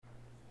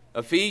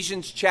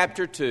Ephesians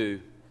chapter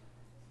 2,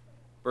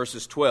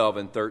 verses 12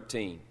 and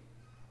 13.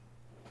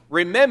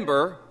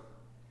 Remember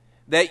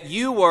that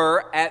you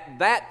were at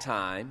that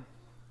time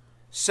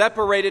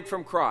separated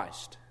from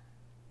Christ.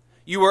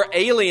 You were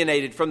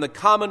alienated from the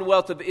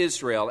commonwealth of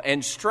Israel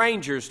and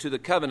strangers to the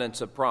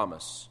covenants of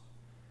promise,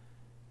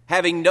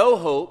 having no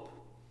hope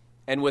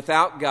and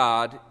without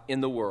God in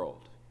the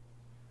world.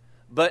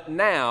 But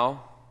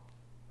now,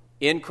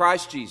 in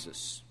Christ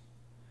Jesus,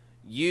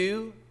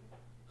 you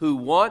who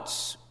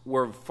once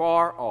were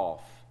far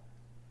off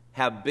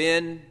have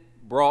been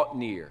brought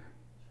near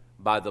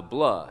by the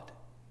blood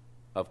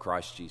of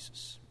Christ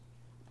Jesus.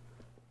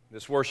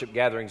 This worship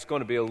gathering is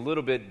going to be a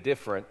little bit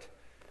different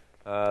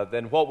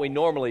than what we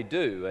normally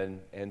do.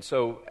 And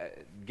so,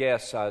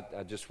 guests, I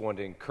just want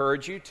to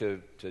encourage you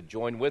to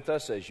join with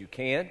us as you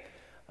can.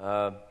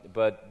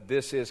 But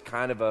this is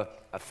kind of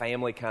a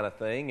family kind of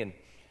thing.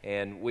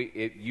 And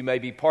you may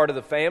be part of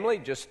the family,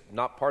 just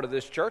not part of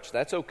this church.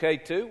 That's okay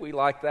too. We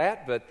like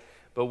that.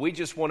 But we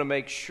just want to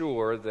make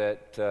sure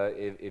that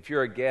if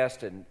you're a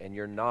guest and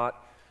you're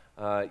not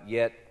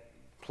yet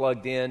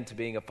plugged in to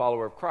being a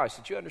follower of Christ,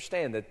 that you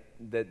understand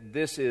that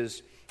this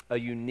is a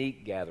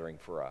unique gathering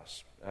for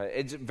us.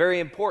 It's very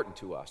important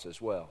to us as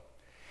well.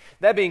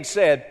 That being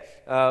said,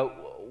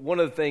 one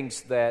of the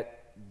things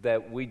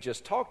that we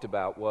just talked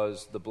about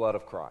was the blood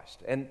of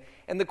Christ. And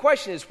the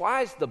question is,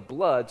 why is the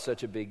blood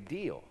such a big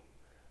deal?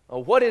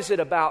 What is it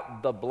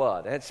about the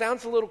blood? And it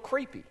sounds a little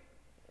creepy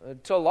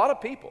to a lot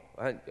of people.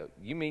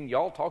 You mean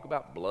y'all talk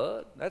about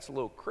blood? That's a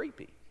little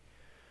creepy.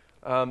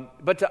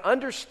 But to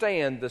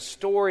understand the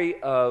story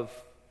of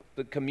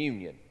the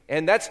communion,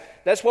 and that's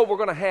what we're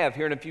going to have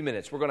here in a few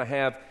minutes. We're going to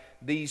have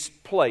these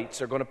plates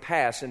are going to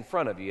pass in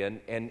front of you,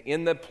 and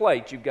in the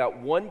plate you've got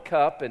one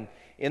cup, and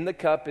in the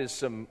cup is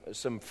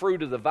some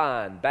fruit of the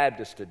vine,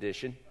 Baptist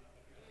edition.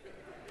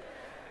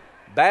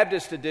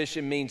 Baptist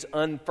edition means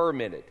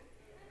unfermented.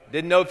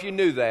 Didn't know if you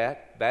knew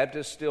that.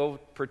 Baptists still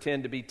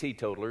pretend to be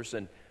teetotalers,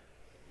 and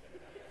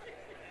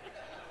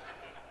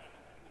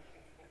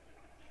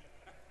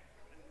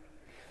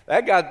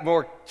that got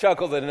more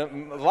chuckle than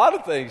a lot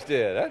of things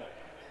did.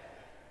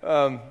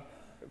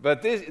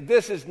 But this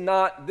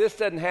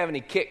doesn't have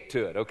any kick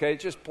to it, okay?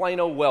 It's just plain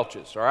old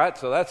Welch's, all right?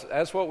 So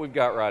that's what we've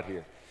got right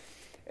here.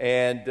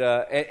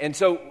 And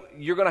so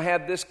you're going to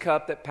have this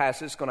cup that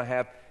passes, going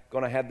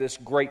to have this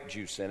grape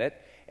juice in it,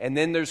 and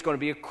then there's going to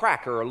be a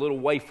cracker, a little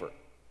wafer.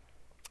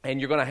 And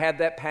you're going to have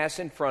that pass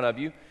in front of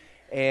you,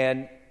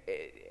 and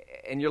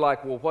you're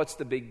like, well, what's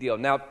the big deal?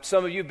 Now,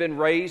 some of you have been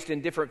raised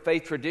in different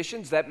faith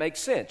traditions. That makes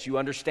sense. You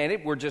understand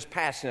it. We're just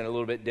passing it a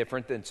little bit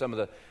different than some of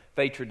the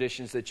faith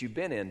traditions that you've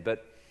been in.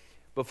 But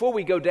before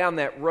we go down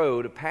that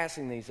road of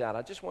passing these out,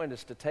 I just wanted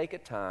us to take a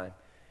time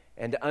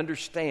and to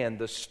understand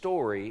the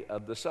story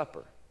of the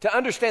supper. To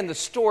understand the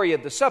story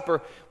of the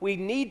supper, we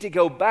need to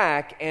go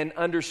back and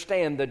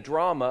understand the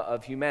drama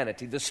of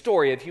humanity, the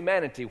story of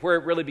humanity, where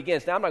it really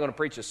begins. Now, I'm not going to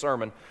preach a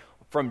sermon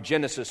from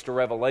Genesis to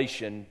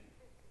Revelation.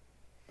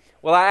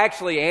 Well, I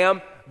actually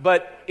am,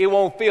 but it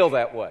won't feel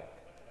that way.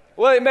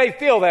 Well, it may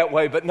feel that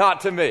way, but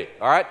not to me,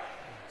 all right?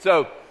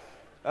 So,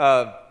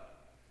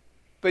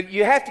 but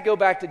you have to go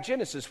back to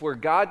Genesis, where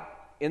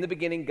in the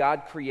beginning,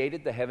 God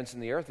created the heavens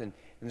and the earth. And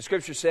the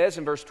Scripture says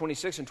in verse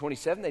 26 and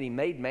 27 that He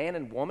made man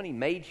and woman. He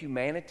made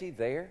humanity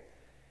there.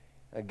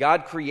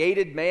 God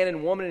created man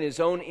and woman in His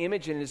own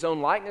image and His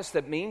own likeness.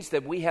 That means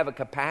that we have a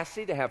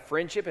capacity to have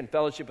friendship and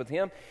fellowship with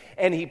Him.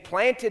 And He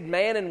planted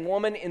man and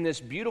woman in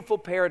this beautiful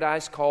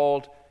paradise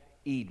called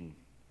Eden.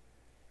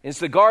 It's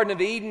the Garden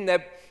of Eden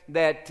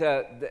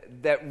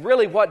that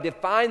really what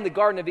defined the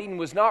Garden of Eden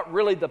was not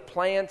really the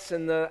plants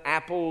and the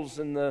apples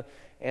and the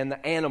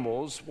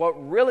animals.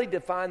 What really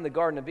defined the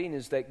Garden of Eden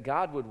is that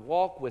God would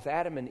walk with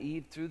Adam and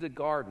Eve through the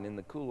garden in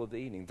the cool of the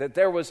evening. That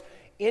there was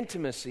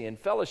intimacy and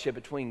fellowship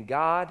between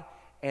God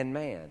and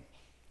man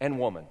and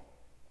woman.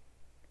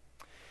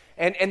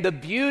 And the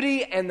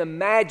beauty and the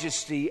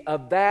majesty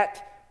of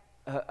that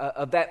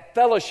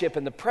fellowship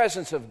and the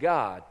presence of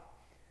God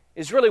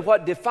is really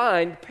what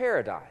defined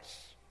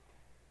paradise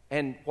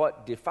and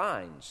what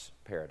defines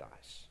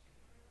paradise.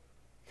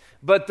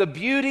 But the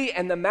beauty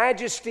and the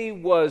majesty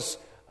was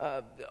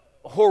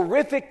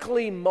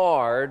horrifically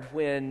marred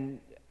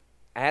when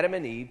Adam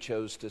and Eve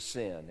chose to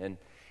sin.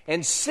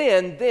 And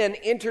sin then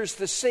enters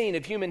the scene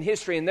of human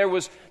history, and there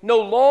was no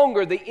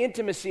longer the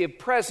intimacy of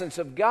presence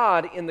of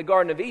God in the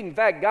Garden of Eden. In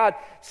fact, God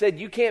said,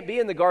 you can't be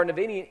in the Garden of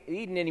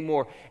Eden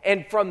anymore.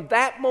 And from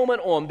that moment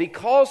on,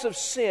 because of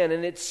sin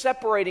and it's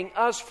separating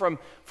us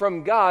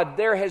from God,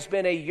 there has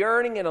been a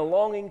yearning and a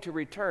longing to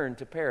return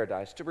to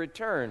paradise, to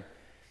return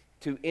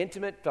to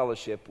intimate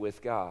fellowship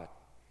with God.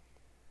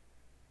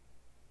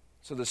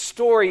 So the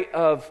story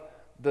of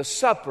the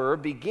supper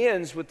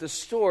begins with the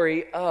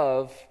story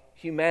of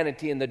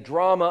humanity and the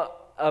drama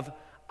of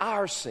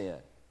our sin.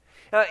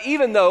 Now,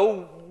 even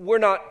though we're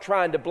not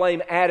trying to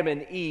blame Adam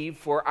and Eve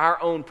for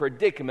our own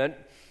predicament,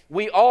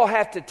 we all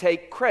have to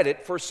take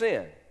credit for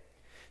sin.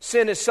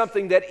 Sin is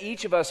something that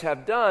each of us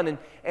have done,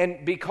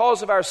 and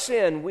because of our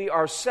sin, we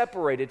are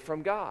separated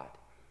from God.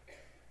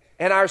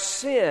 And our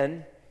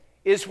sin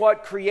is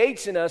what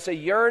creates in us a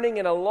yearning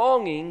and a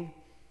longing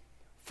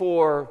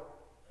for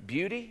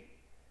beauty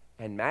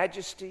and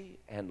majesty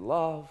and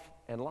love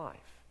and life.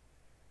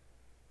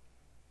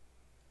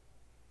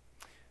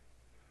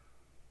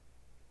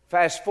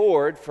 Fast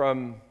forward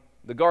from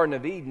the Garden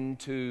of Eden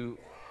to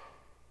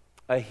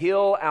a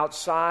hill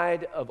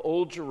outside of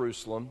Old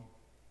Jerusalem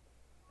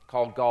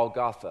called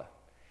Golgotha.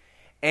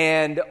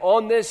 And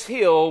on this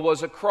hill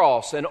was a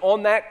cross, and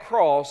on that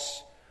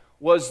cross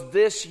was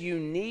this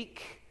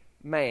unique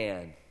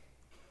man,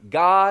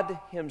 God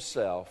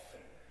Himself,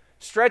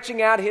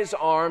 stretching out His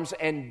arms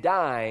and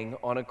dying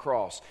on a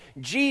cross.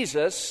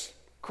 Jesus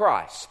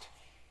Christ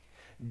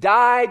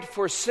died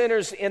for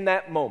sinners in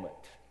that moment.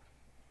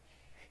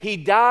 He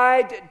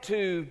died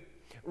to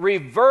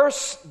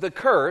reverse the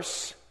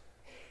curse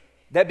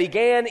that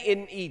began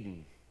in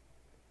Eden.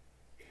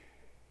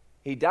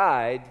 He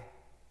died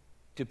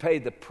to pay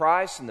the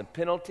price and the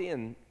penalty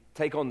and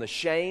take on the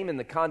shame and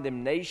the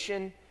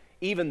condemnation,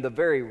 even the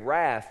very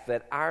wrath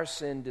that our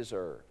sin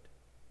deserved.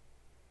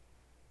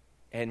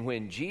 And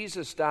when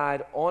Jesus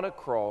died on a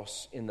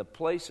cross in the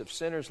place of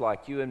sinners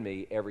like you and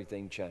me,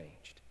 everything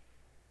changed.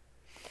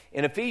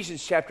 In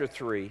Ephesians chapter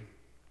 3,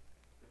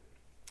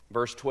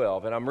 verse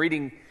 12, and I'm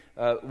reading,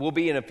 we'll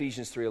be in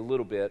Ephesians 3 a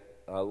little bit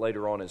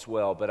later on as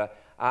well, but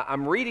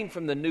I'm reading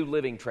from the New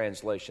Living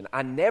Translation.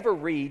 I never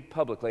read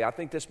publicly. I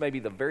think this may be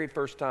the very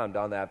first time,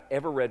 Don, that I've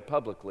ever read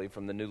publicly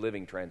from the New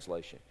Living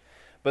Translation.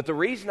 But the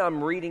reason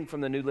I'm reading from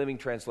the New Living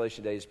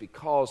Translation today is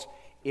because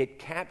it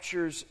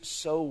captures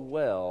so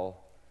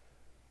well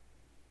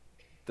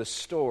the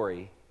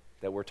story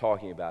that we're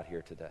talking about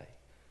here today.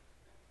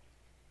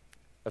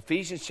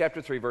 Ephesians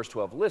chapter 3, verse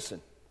 12.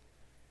 Listen.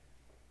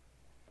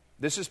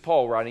 This is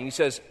Paul writing. He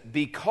says,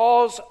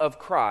 because of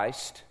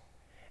Christ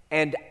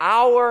and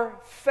our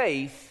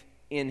faith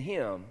in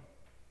Him,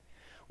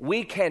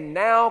 we can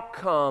now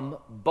come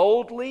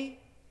boldly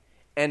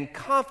and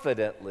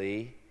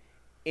confidently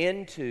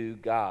into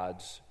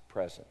God's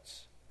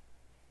presence.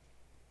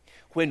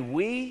 When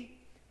we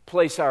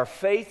place our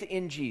faith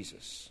in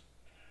Jesus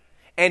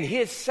and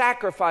His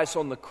sacrifice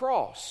on the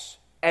cross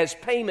as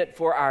payment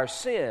for our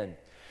sin,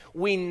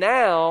 we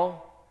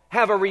now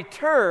have a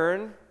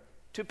return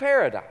to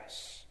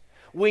paradise.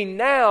 We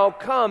now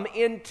come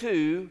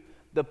into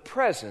the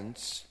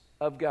presence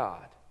of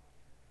God.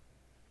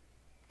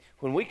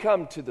 When we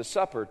come to the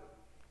supper,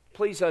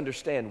 please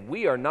understand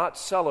we are not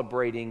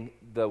celebrating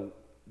the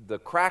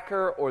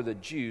cracker or the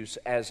juice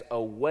as a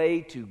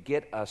way to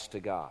get us to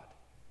God.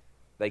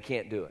 They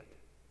can't do it.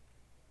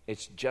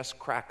 It's just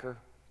cracker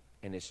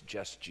and it's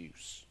just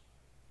juice.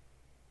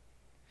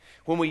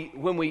 When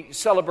we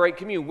celebrate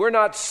communion, we're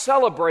not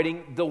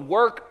celebrating the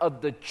work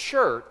of the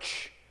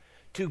church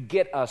to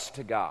get us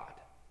to God.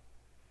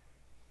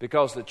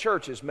 Because the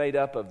church is made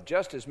up of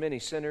just as many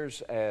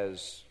sinners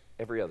as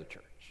every other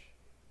church.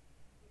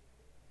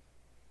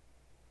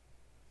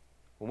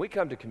 When we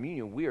come to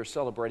communion, we are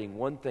celebrating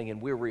one thing,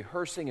 and we're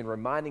rehearsing and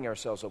reminding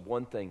ourselves of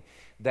one thing,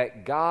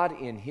 that God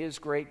in His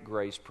great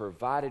grace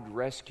provided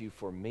rescue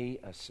for me,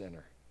 a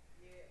sinner.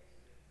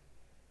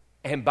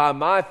 And by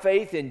my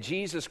faith in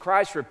Jesus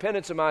Christ,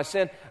 repentance of my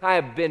sin, I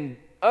have been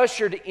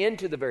ushered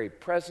into the very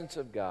presence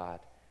of God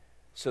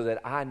so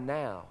that I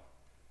now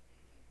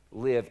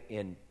live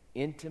in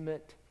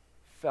intimate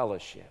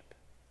fellowship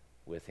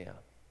with Him.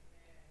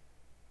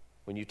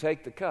 When you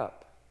take the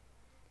cup,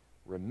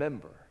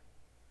 remember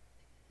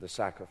the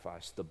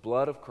sacrifice. The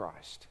blood of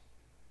Christ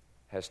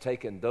has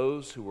taken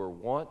those who were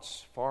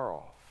once far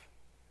off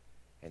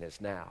and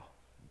has now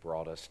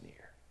brought us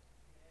near.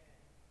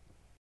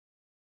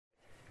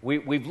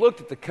 We've looked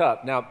at the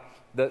cup. Now,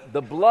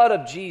 the blood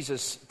of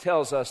Jesus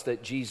tells us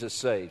that Jesus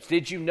saves.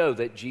 Did you know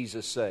that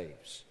Jesus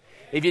saves?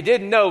 If you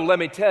didn't know, let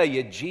me tell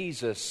you,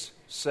 Jesus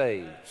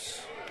saves.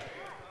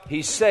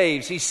 He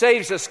saves. He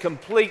saves us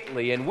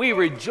completely, and we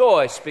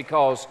rejoice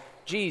because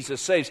Jesus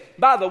saves.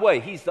 By the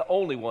way, He's the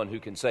only one who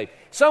can save.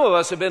 Some of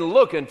us have been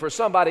looking for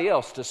somebody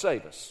else to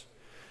save us.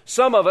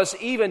 Some of us,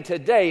 even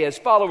today, as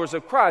followers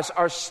of Christ,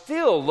 are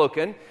still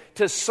looking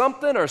to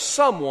something or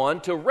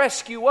someone to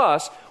rescue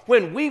us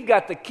when we've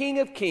got the King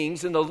of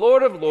Kings and the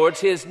Lord of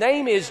Lords. His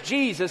name is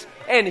Jesus,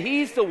 and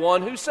He's the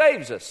one who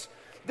saves us.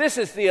 This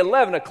is the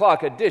 11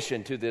 o'clock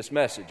edition to this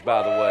message,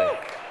 by the way.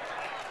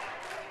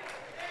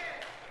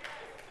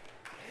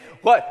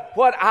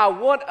 What I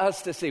want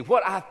us to see,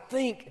 what I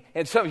think,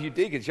 and some of you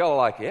deacons, y'all are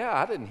like, yeah,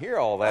 I didn't hear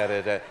all that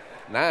at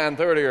 9:30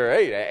 or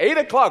 8. At 8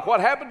 o'clock,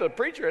 what happened to the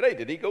preacher at 8?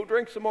 Did he go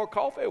drink some more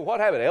coffee? What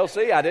happened?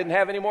 LC, I didn't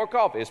have any more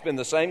coffee. It's been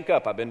the same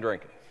cup I've been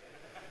drinking.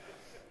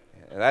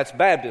 And that's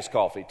Baptist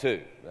coffee,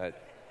 too.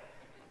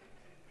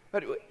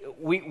 But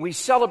we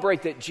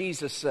celebrate that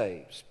Jesus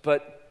saves,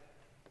 but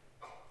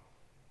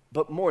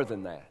more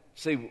than that.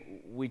 See,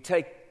 we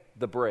take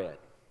the bread.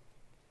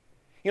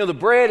 You know, the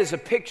bread is a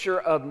picture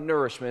of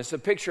nourishment. It's a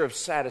picture of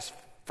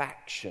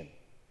satisfaction.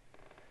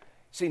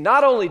 See,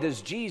 not only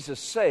does Jesus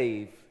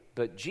save,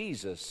 but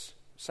Jesus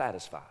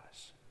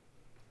satisfies.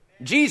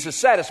 Jesus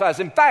satisfies.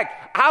 In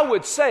fact, I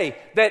would say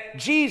that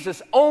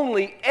Jesus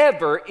only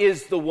ever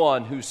is the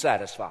one who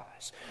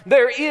satisfies.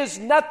 There is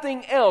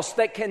nothing else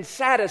that can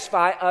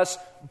satisfy us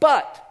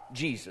but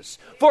Jesus.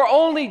 For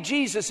only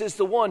Jesus is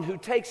the one who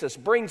takes us,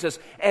 brings us,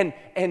 and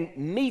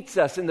meets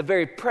us in the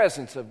very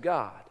presence of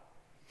God.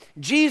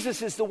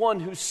 Jesus is the one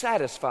who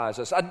satisfies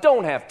us. I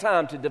don't have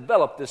time to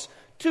develop this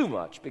too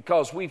much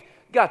because we've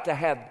got to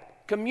have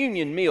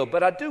communion meal,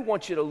 but I do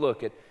want you to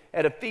look at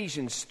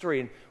Ephesians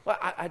 3. And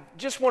I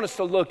just want us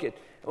to look at,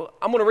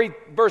 I'm going to read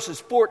verses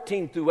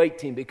 14 through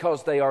 18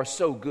 because they are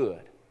so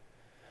good.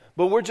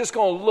 But we're just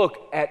going to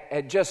look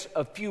at just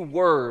a few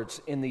words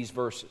in these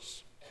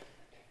verses.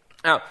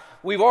 Now,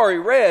 we've already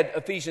read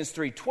Ephesians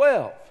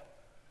 3:12.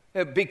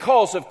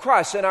 Because of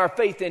Christ and our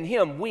faith in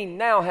Him, we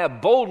now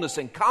have boldness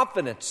and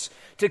confidence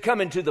to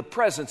come into the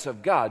presence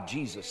of God.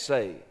 Jesus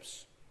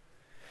saves.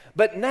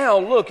 But now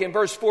look in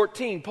verse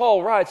 14,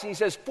 Paul writes, and he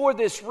says, "For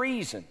this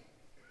reason,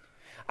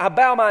 I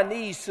bow my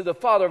knees to the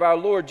Father of our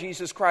Lord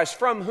Jesus Christ,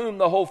 from whom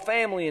the whole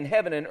family in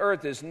heaven and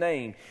earth is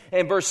named."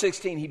 And verse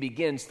 16, he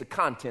begins the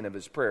content of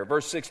his prayer.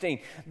 Verse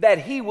 16, "That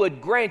He would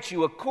grant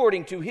you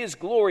according to His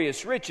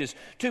glorious riches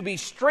to be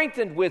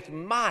strengthened with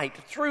might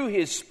through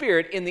His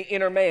Spirit in the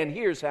inner man."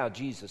 Here's how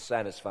Jesus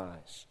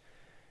satisfies.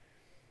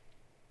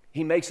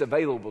 He makes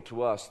available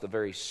to us the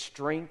very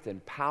strength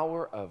and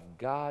power of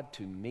God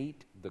to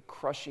meet the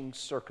crushing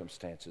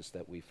circumstances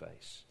that we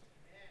face.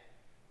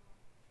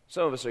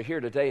 Some of us are here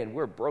today and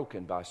we're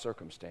broken by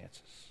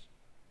circumstances.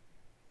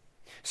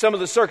 Some of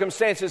the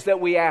circumstances that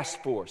we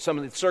asked for, some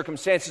of the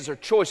circumstances are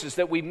choices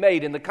that we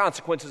made and the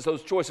consequences of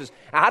those choices.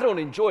 I don't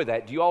enjoy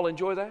that. Do you all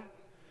enjoy that?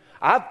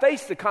 I've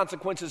faced the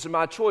consequences of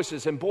my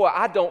choices and boy,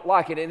 I don't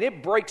like it and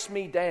it breaks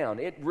me down.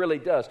 It really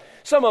does.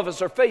 Some of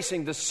us are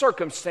facing the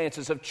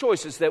circumstances of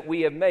choices that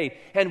we have made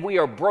and we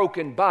are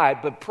broken by it.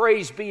 But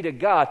praise be to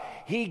God,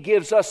 He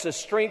gives us the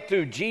strength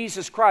through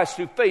Jesus Christ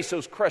to face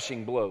those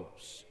crushing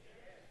blows.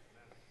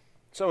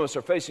 Some of us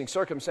are facing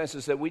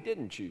circumstances that we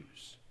didn't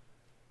choose.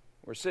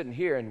 We're sitting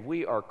here and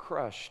we are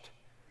crushed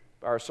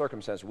by our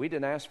circumstances. We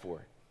didn't ask for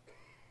it,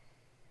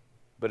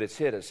 but it's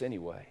hit us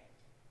anyway.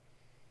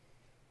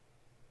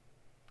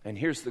 And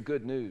here's the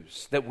good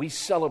news that we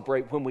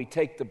celebrate when we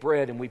take the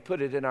bread and we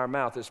put it in our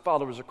mouth as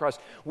followers of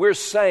Christ. We're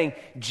saying,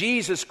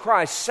 Jesus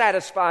Christ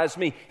satisfies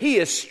me. He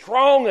is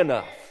strong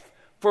enough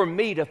for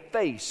me to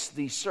face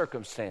these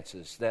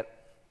circumstances that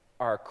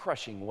are a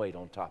crushing weight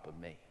on top of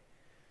me.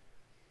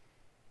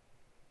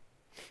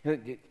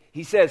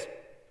 He says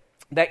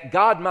that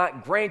God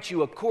might grant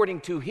you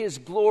according to His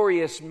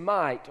glorious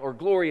might or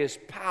glorious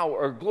power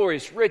or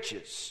glorious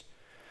riches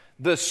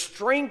the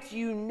strength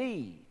you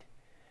need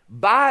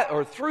by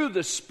or through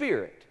the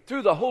Spirit,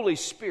 through the Holy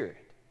Spirit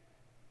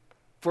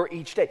for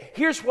each day.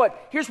 Here's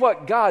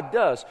what God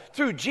does.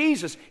 Through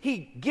Jesus, He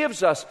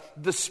gives us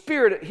the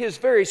Spirit, His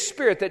very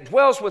Spirit that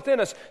dwells within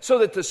us, so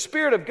that the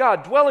Spirit of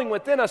God dwelling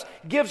within us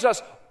gives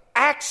us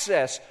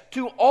access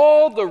to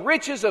all the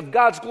riches of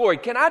God's glory.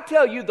 Can I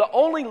tell you the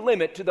only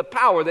limit to the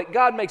power that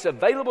God makes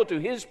available to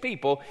His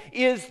people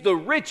is the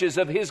riches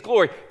of His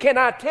glory? Can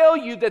I tell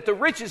you that the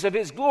riches of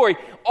His glory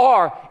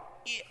are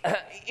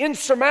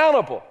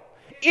insurmountable,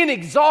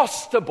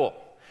 inexhaustible?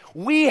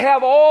 We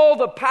have all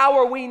the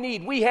power we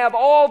need. We have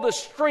all the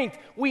strength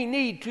we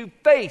need to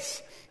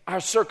face our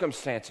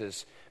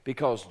circumstances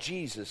because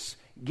Jesus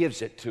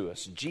gives it to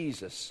us.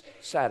 Jesus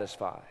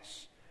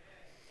satisfies.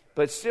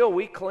 But still,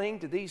 we cling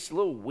to these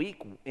little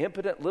weak,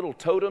 impotent little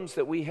totems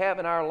that we have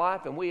in our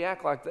life, and we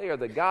act like they are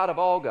the God of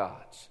all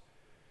gods.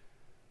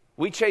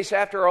 We chase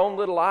after our own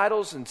little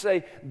idols and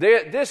say,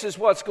 this is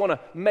what's going to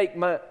make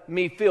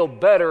me feel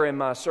better in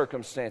my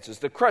circumstances.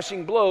 The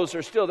crushing blows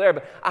are still there,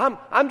 but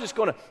I'm just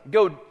going to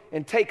go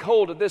and take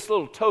hold of this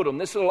little totem,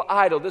 this little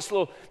idol, this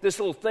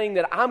little thing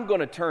that I'm going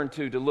to turn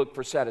to look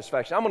for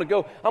satisfaction. I'm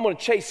going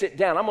to chase it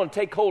down. I'm going to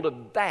take hold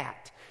of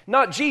that.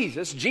 Not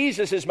Jesus.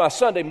 Jesus is my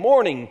Sunday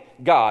morning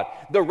God.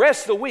 The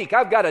rest of the week,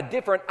 I've got a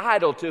different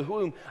idol to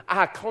whom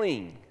I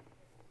cling.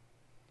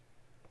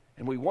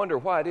 And we wonder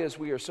why it is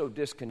we are so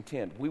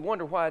discontent. We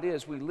wonder why it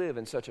is we live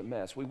in such a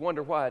mess. We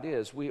wonder why it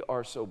is we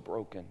are so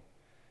broken.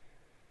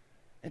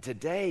 And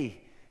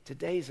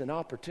today's an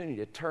opportunity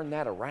to turn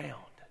that around.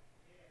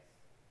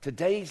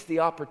 Today's the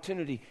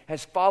opportunity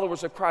as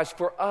followers of Christ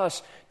for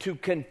us to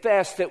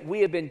confess that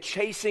we have been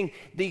chasing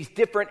these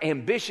different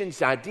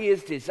ambitions,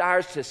 ideas,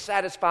 desires to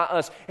satisfy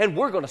us, and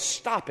we're going to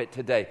stop it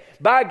today.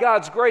 By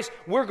God's grace,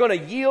 we're going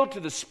to yield to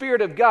the Spirit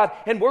of God,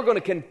 and we're going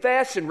to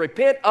confess and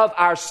repent of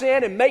our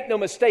sin, and make no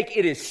mistake,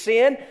 it is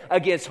sin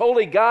against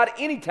holy God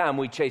anytime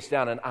we chase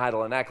down an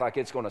idol and act like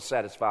it's going to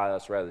satisfy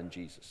us rather than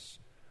Jesus.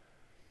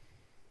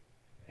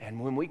 And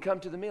when we come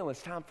to the meal,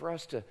 it's time for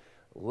us to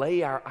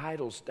lay our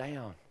idols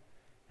down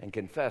and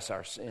confess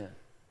our sin.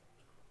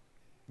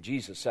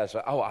 Jesus says,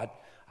 I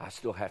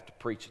still have to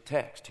preach a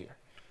text here.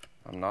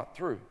 I'm not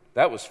through.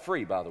 That was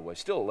free, by the way.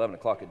 Still 11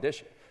 o'clock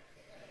edition.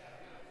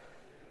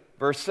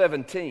 Verse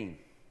 17.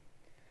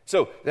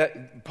 So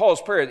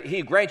Paul's prayer,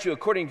 he grants you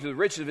according to the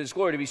riches of his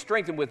glory to be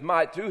strengthened with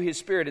might through his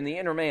Spirit in the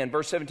inner man.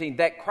 Verse 17,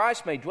 that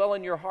Christ may dwell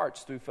in your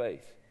hearts through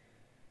faith.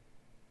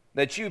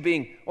 That you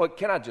being, well,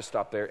 can I just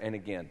stop there? And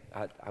again,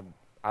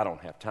 I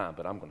don't have time,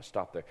 but I'm going to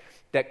stop there.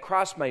 That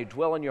Christ may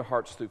dwell in your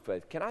hearts through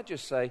faith. Can I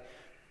just say,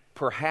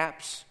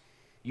 perhaps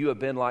you have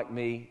been like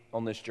me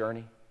on this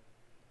journey,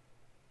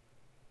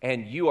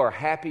 and you are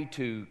happy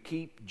to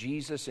keep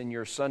Jesus in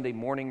your Sunday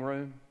morning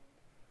room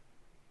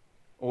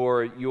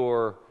or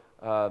your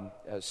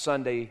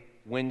Sunday,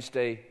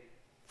 Wednesday,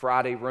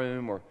 Friday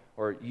room, or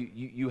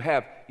you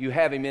have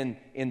him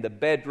in the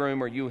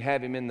bedroom, or you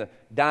have him in the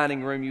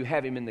dining room, you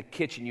have him in the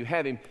kitchen, you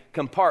have him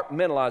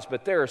compartmentalized,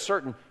 but there are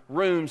certain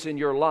rooms in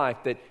your life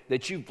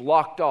that you've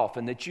locked off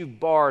and that you've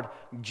barred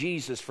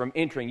Jesus from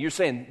entering. You're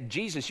saying,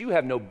 Jesus, you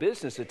have no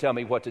business to tell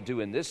me what to do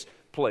in this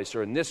place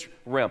or in this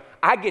realm.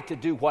 I get to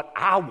do what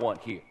I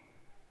want here.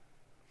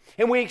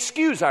 And we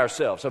excuse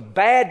ourselves of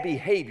bad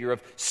behavior,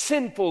 of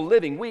sinful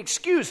living. We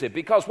excuse it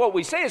because what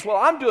we say is, well,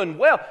 I'm doing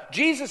well.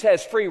 Jesus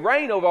has free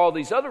reign over all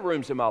these other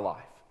rooms in my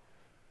life.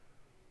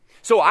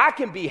 So I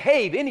can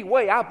behave any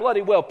way I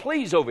bloody well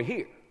please over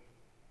here.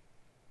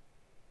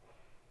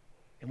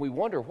 And we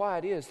wonder why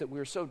it is that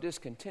we're so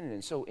discontented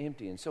and so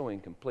empty and so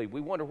incomplete.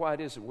 We wonder why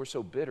it is that we're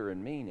so bitter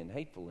and mean and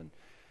hateful. And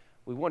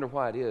we wonder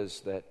why it is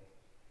that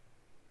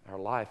our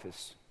life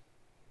is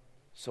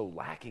so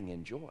lacking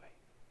in joy.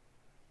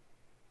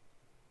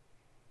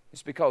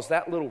 It's because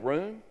that little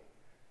room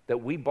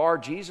that we bar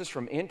Jesus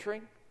from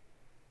entering,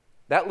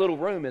 that little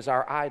room is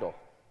our idol.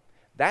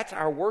 That's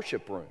our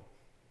worship room.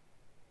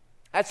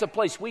 That's the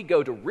place we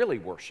go to really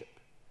worship.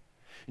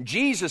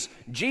 Jesus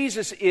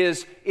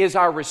is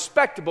our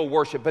respectable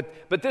worship,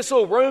 but this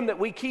little room that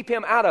we keep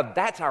him out of,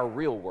 that's our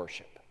real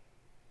worship.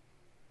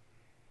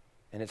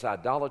 And it's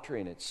idolatry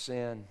and it's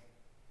sin.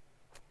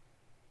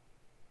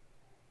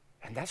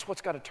 And that's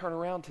what's got to turn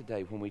around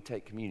today when we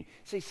take communion.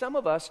 See, some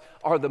of us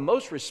are the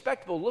most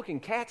respectable looking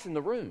cats in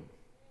the room.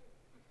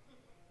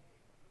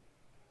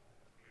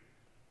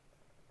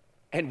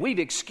 And we've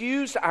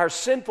excused our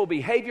sinful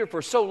behavior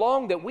for so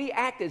long that we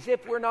act as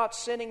if we're not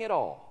sinning at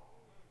all.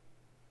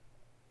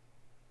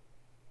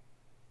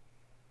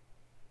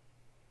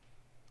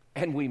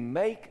 And we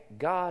make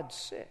God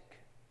sick.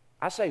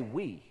 I say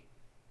we,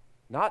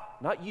 not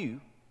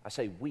you, I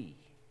say we.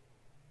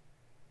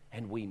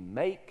 And we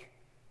make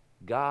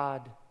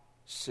God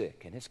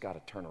sick, and it's got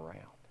to turn around.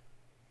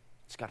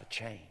 It's got to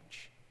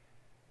change.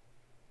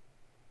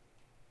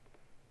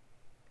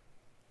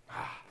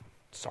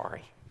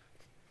 Sorry.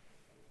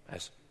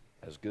 That's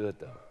good,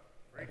 though.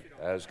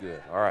 That was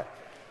good. All right.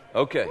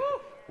 Okay.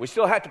 We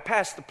still have to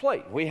pass the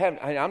plate.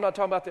 I'm not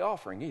talking about the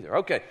offering either.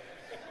 Okay.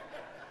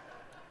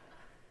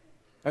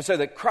 I say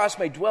that Christ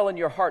may dwell in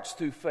your hearts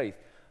through faith.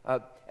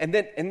 And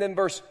then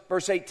verse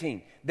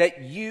 18,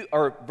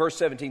 verse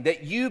 17,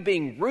 that you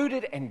being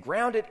rooted and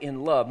grounded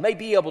in love may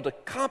be able to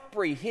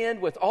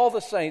comprehend with all the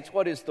saints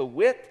what is the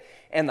width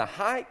and the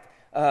height,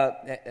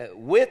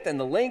 width and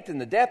the length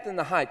and the depth and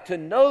the height, to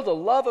know the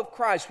love of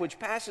Christ which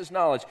passes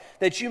knowledge,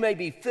 that you may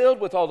be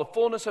filled with all the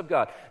fullness of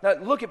God. Now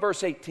look at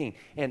verse 18,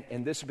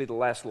 and this will be the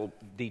last little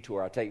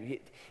detour I'll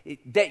take.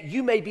 That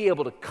you may be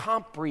able to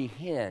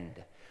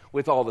comprehend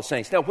with all the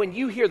saints. Now, when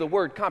you hear the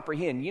word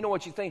comprehend, you know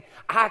what you think?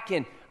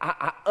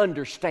 I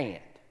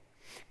understand.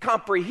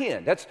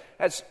 Comprehend.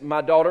 That's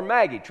my daughter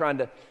Maggie trying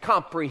to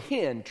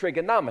comprehend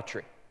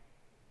trigonometry.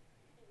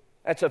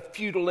 That's a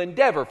futile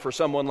endeavor for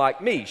someone like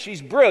me. She's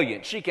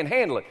brilliant. She can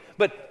handle it.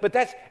 But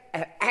that's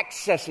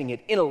accessing it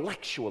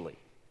intellectually.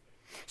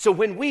 So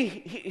when we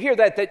hear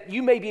that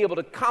you may be able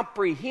to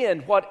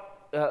comprehend what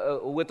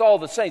with all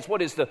the saints,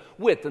 what is the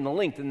width and the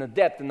length and the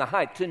depth and the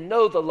height, to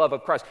know the love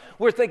of Christ.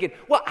 We're thinking,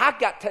 well, I've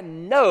got to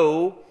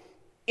know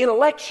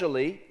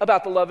intellectually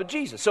about the love of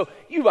Jesus. So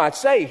you might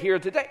say here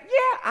today,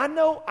 yeah, I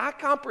know, I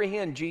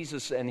comprehend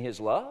Jesus and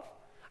his love.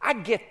 I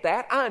get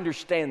that, I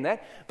understand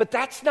that, but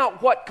that's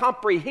not what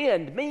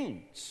comprehend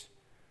means.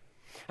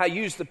 I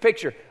use the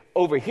picture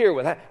over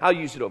here, I'll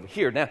use it over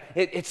here. Now,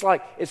 it's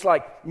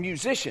like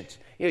musicians.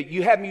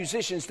 You have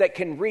musicians that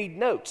can read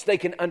notes. They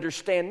can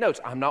understand notes.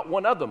 I'm not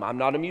one of them. I'm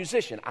not a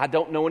musician. I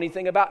don't know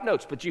anything about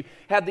notes. But you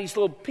have these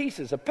little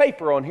pieces of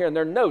paper on here, and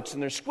they're notes,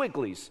 and they're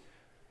squigglies,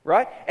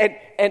 right?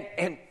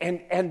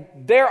 And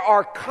there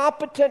are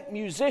competent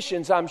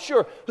musicians, I'm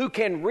sure, who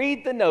can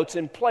read the notes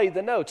and play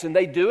the notes. And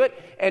they do it,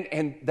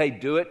 and they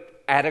do it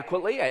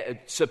adequately,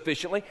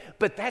 sufficiently,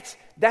 but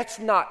that's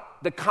not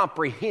the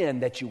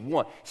comprehend that you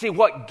want. See,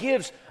 what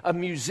gives a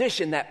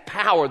musician that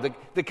power,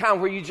 the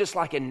kind where you're just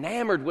like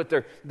enamored with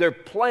their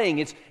playing,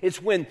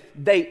 it's when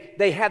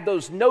they have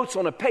those notes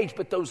on a page,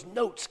 but those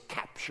notes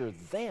capture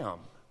them.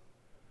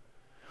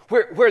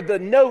 Where the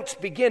notes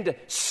begin to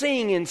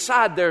sing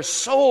inside their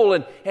soul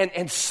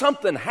and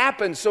something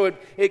happens, so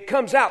it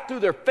comes out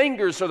through their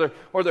fingers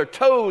or their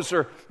toes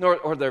or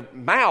their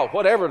mouth,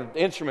 whatever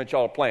instrument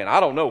y'all are playing. I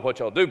don't know what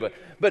y'all do,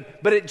 but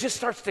it just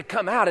starts to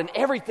come out and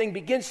everything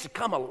begins to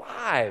come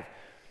alive.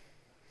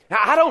 Now,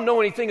 I don't know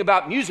anything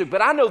about music,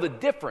 but I know the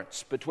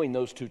difference between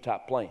those two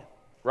type playing,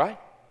 right?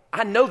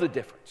 I know the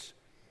difference.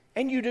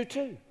 And you do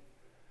too.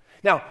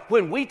 Now,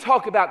 when we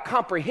talk about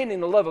comprehending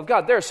the love of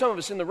God, there are some of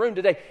us in the room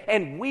today,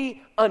 and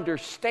we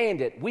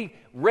understand it. We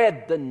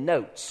read the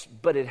notes,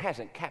 but it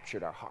hasn't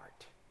captured our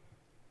heart.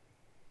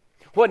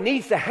 What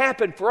needs to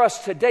happen for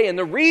us today, and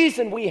the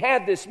reason we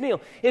have this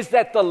meal, is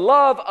that the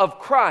love of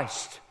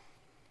Christ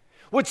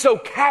would so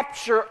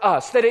capture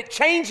us that it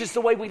changes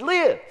the way we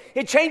live.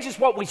 It changes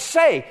what we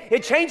say.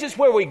 It changes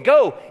where we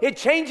go. It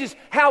changes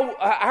how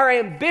our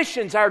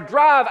ambitions, our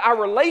drive, our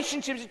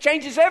relationships, it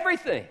changes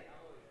everything.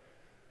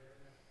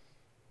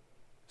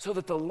 So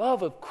that the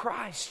love of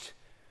Christ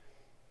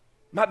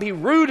might be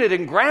rooted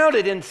and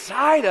grounded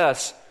inside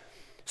us,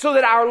 so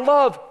that our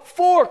love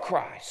for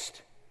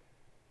Christ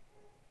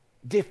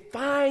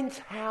defines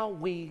how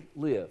we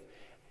live.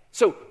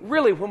 So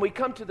really, when we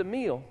come to the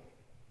meal,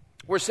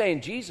 we're saying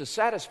Jesus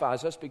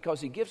satisfies us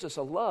because He gives us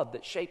a love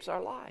that shapes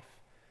our life.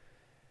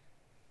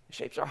 It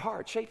shapes our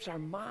heart, shapes our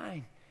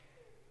mind.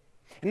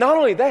 And not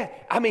only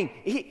that,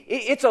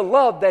 it's a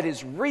love that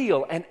is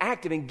real and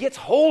active and gets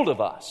hold of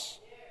us.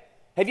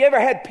 Have you ever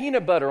had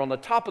peanut butter on the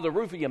top of the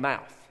roof of your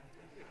mouth?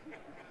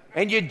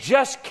 And you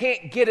just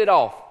can't get it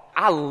off?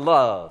 I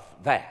love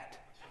that.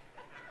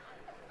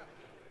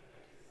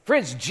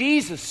 Friends,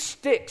 Jesus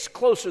sticks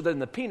closer than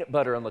the peanut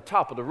butter on the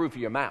top of the roof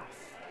of your mouth.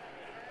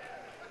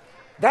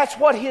 That's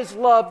what His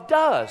love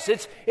does.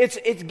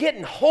 It's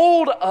getting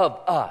hold of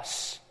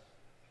us.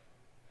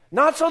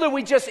 Not so that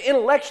we just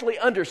intellectually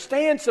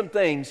understand some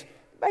things.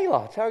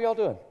 Baylots, how are y'all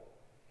doing?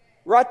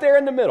 Right there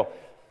in the middle.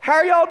 How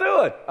are y'all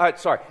doing? All right,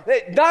 sorry.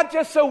 Not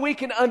just so we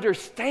can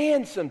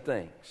understand some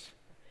things,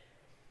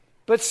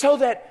 but so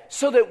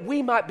that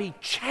we might be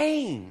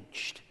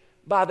changed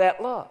by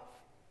that love.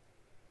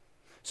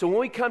 So when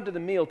we come to the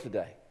meal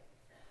today,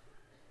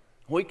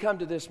 when we come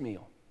to this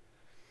meal,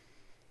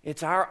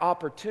 it's our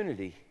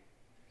opportunity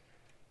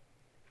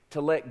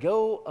to let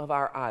go of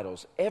our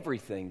idols,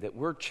 everything that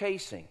we're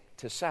chasing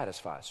to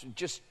satisfy us.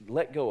 Just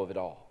let go of it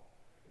all.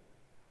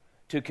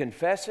 To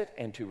confess it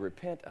and to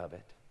repent of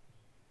it.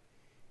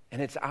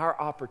 And it's our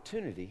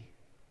opportunity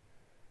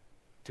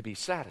to be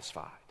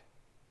satisfied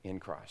in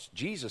Christ.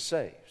 Jesus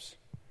saves,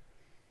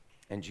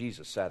 and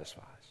Jesus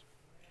satisfies.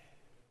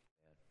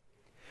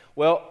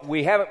 Well,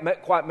 we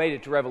haven't quite made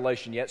it to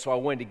Revelation yet, so I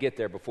wanted to get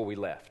there before we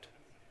left.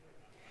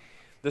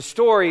 The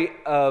story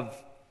of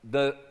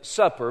the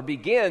supper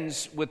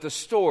begins with the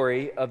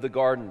story of the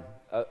garden,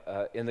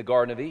 in the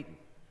Garden of Eden,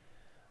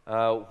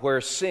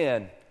 where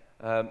sin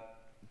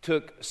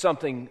took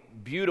something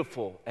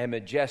beautiful and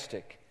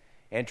majestic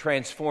and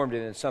transformed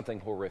it into something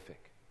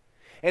horrific.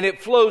 And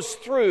it flows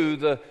through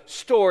the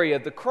story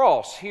of the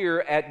cross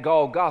here at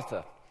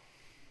Golgotha,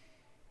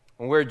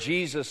 where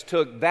Jesus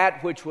took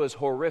that which was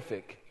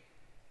horrific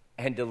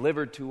and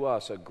delivered to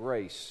us a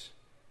grace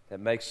that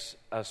makes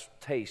us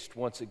taste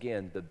once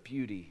again the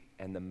beauty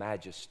and the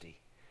majesty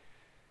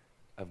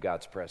of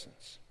God's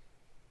presence.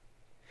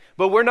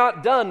 But we're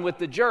not done with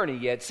the journey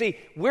yet. See,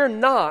 we're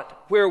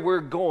not where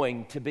we're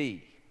going to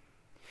be.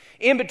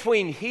 In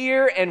between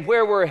here and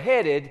where we're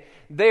headed,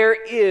 there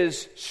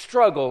is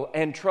struggle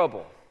and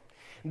trouble.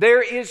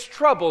 There is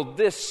trouble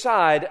this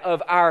side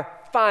of our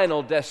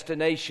final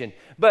destination.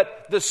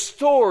 But the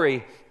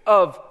story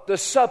of the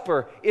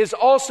supper is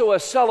also a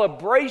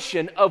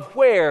celebration of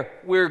where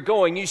we're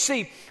going. You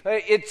see,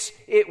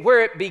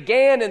 where it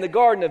began in the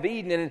Garden of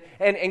Eden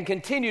and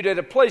continued at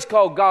a place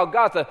called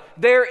Golgotha,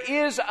 there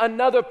is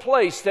another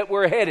place that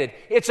we're headed.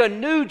 It's a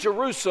new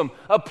Jerusalem,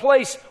 a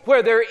place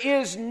where there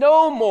is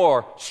no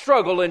more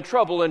struggle and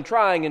trouble and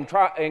trying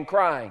and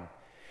crying.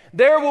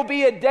 There will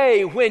be a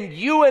day when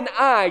you and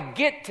I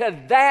get to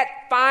that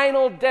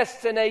final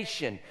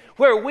destination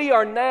where we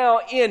are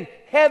now in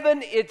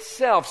heaven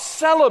itself,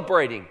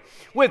 celebrating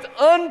with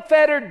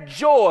unfettered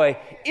joy,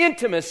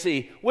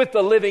 intimacy with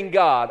the living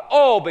God,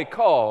 all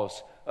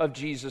because of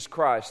Jesus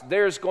Christ.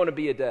 There's going to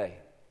be a day.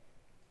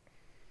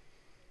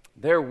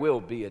 There will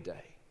be a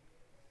day.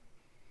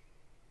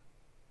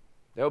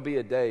 There'll be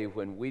a day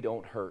when we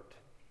don't hurt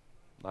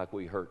like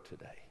we hurt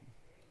today.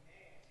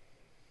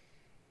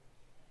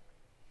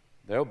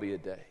 There'll be a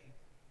day.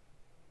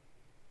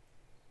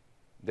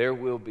 There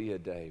will be a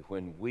day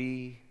when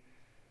we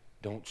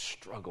don't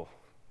struggle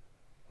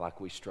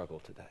like we struggle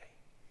today.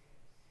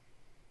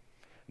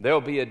 There'll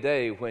be a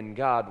day when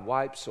God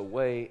wipes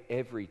away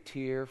every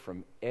tear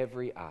from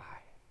every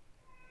eye.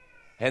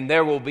 And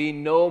there will be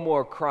no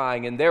more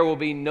crying, and there will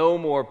be no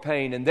more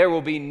pain, and there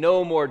will be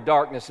no more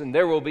darkness, and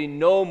there will be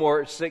no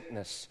more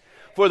sickness.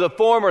 For the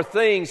former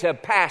things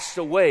have passed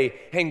away,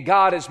 and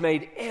God has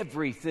made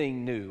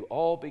everything new,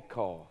 all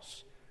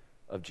because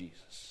of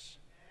Jesus.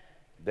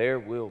 There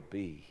will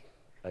be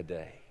a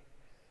day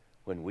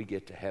when we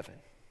get to heaven.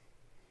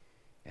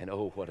 And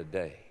oh, what a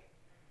day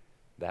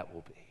that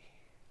will be.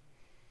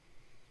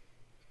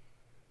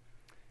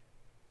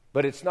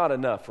 But it's not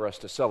enough for us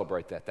to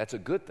celebrate that. That's a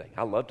good thing.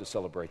 I love to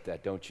celebrate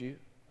that, don't you?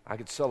 I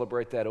could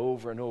celebrate that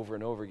over and over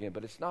and over again,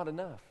 but it's not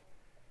enough.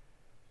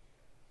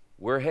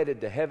 We're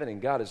headed to heaven,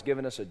 and God has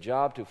given us a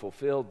job to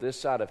fulfill this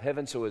side of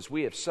heaven. So as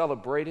we have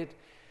celebrated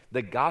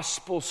the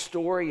gospel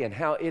story and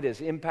how it has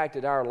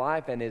impacted our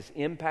life and is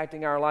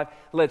impacting our life,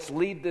 let's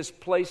leave this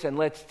place and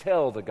let's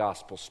tell the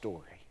gospel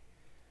story.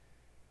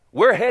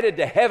 We're headed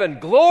to heaven,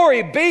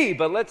 glory be,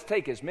 but let's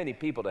take as many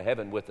people to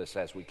heaven with us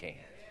as we can.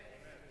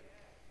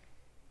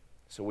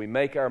 So we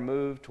make our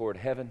move toward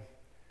heaven.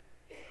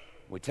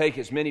 We take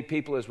as many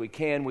people as we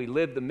can. We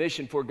live the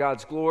mission for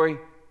God's glory.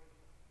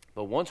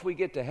 But once we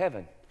get to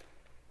heaven,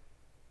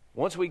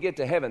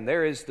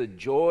 there is the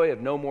joy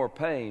of no more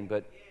pain,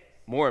 but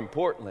more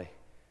importantly,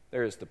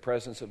 there is the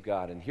presence of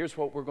God. And here's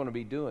what we're going to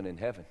be doing in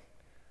heaven.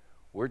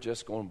 We're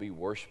just going to be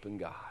worshiping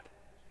God.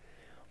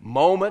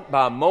 Moment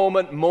by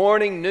moment,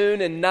 morning,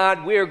 noon, and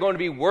night, we are going to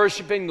be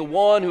worshiping the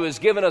one who has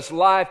given us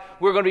life.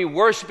 We're going to be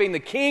worshiping the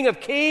King of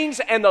Kings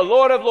and the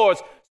Lord of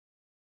Lords.